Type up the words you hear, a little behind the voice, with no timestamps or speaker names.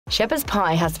Shepherd's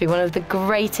pie has to be one of the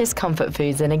greatest comfort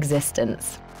foods in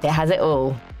existence. It has it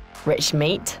all. Rich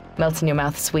meat, melt in your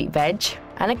mouth sweet veg,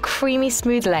 and a creamy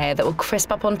smooth layer that will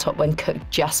crisp up on top when cooked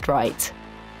just right.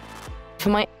 For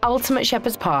my ultimate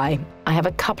shepherd's pie, I have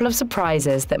a couple of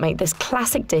surprises that make this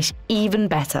classic dish even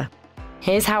better.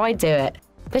 Here's how I do it.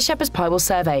 This shepherd's pie will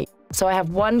serve 8, so I have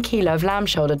 1 kilo of lamb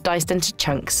shoulder diced into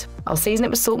chunks. I'll season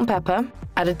it with salt and pepper,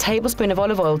 add a tablespoon of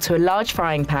olive oil to a large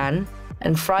frying pan,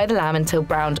 and fry the lamb until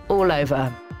browned all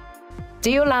over.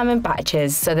 Do your lamb in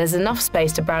batches so there's enough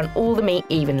space to brown all the meat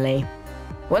evenly.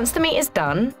 Once the meat is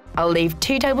done, I'll leave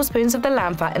 2 tablespoons of the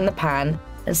lamb fat in the pan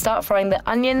and start frying the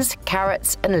onions,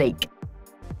 carrots, and leek.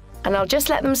 And I'll just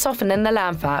let them soften in the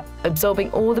lamb fat,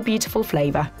 absorbing all the beautiful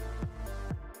flavour.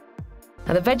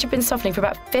 Now the veg have been softening for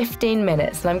about 15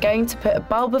 minutes and I'm going to put a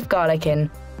bulb of garlic in.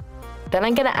 Then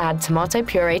I'm going to add tomato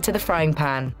puree to the frying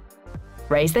pan.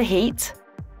 Raise the heat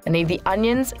and leave the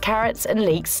onions, carrots and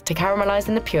leeks to caramelise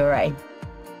in the puree.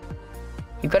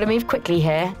 You've got to move quickly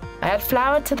here. I add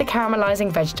flour to the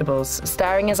caramelising vegetables,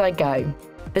 stirring as I go.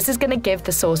 This is going to give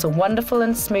the sauce a wonderful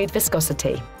and smooth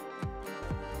viscosity.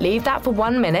 Leave that for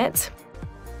 1 minute,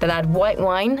 then add white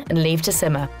wine and leave to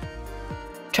simmer.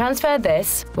 Transfer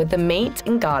this with the meat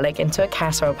and garlic into a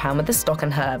casserole pan with the stock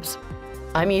and herbs.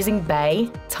 I'm using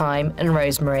bay, thyme and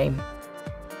rosemary.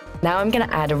 Now I'm going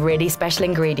to add a really special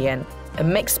ingredient, a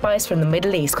mixed spice from the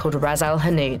Middle East called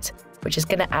al-hanout, which is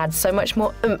going to add so much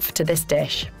more oomph to this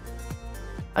dish.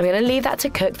 I'm going to leave that to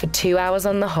cook for 2 hours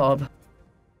on the hob.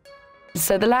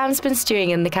 So the lamb's been stewing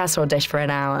in the casserole dish for an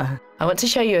hour. I want to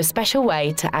show you a special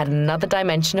way to add another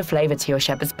dimension of flavour to your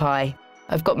shepherd's pie.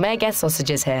 I've got merguez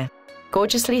sausages here,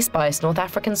 gorgeously spiced North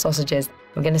African sausages.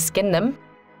 I'm going to skin them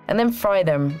and then fry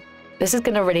them. This is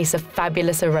going to release a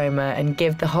fabulous aroma and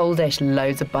give the whole dish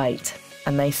loads of bite.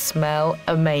 And they smell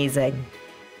amazing.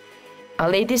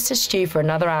 I'll leave this to stew for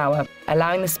another hour,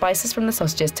 allowing the spices from the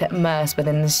sausages to immerse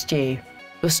within the stew.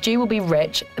 Your stew will be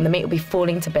rich and the meat will be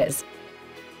falling to bits.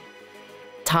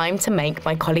 Time to make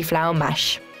my cauliflower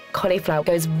mash. Cauliflower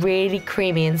goes really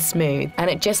creamy and smooth, and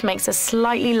it just makes a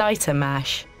slightly lighter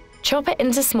mash. Chop it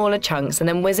into smaller chunks and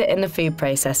then whiz it in the food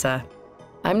processor.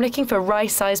 I'm looking for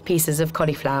rice-sized pieces of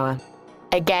cauliflower.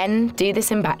 Again, do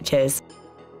this in batches.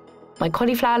 My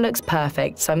cauliflower looks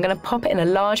perfect, so I'm going to pop it in a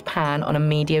large pan on a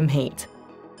medium heat.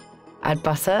 Add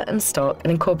butter and stock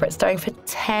and incorporate stirring for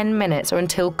 10 minutes or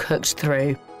until cooked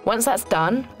through. Once that's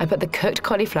done, I put the cooked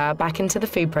cauliflower back into the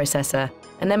food processor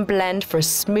and then blend for a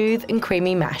smooth and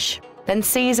creamy mash. Then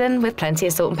season with plenty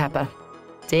of salt and pepper.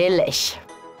 Delish.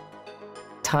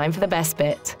 Time for the best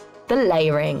bit, the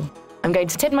layering. I'm going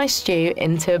to tip my stew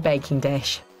into a baking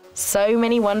dish. So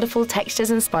many wonderful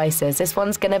textures and spices, this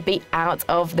one's going to be out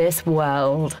of this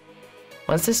world.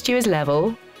 Once the stew is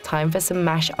level, time for some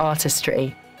mash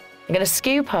artistry. I'm going to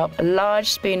scoop up a large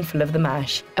spoonful of the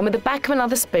mash, and with the back of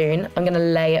another spoon, I'm going to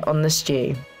lay it on the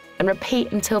stew, and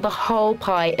repeat until the whole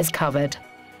pie is covered.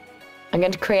 I'm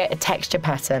going to create a texture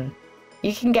pattern.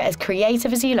 You can get as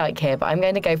creative as you like here, but I'm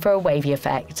going to go for a wavy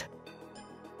effect.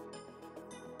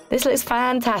 This looks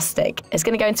fantastic. It's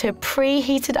going to go into a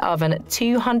preheated oven at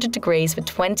 200 degrees for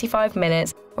 25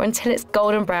 minutes or until it's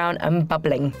golden brown and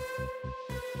bubbling.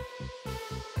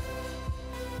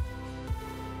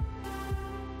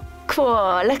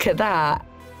 Cool, look at that.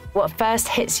 What first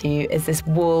hits you is this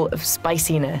wall of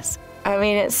spiciness. I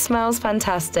mean, it smells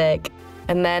fantastic,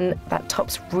 and then that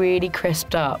top's really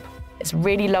crisped up. It's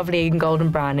really lovely and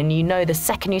golden brown, and you know the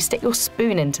second you stick your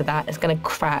spoon into that, it's going to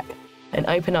crack and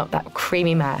open up that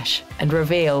creamy mash and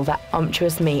reveal that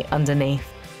unctuous meat underneath.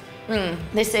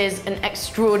 This is an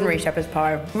extraordinary shepherd's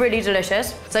pie, really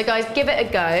delicious. So guys, give it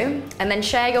a go and then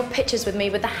share your pictures with me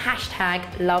with the hashtag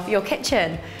 #LoveYourKitchen.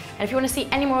 And if you want to see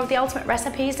any more of the ultimate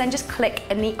recipes, then just click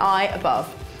in the eye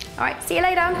above. All right, see you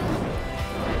later.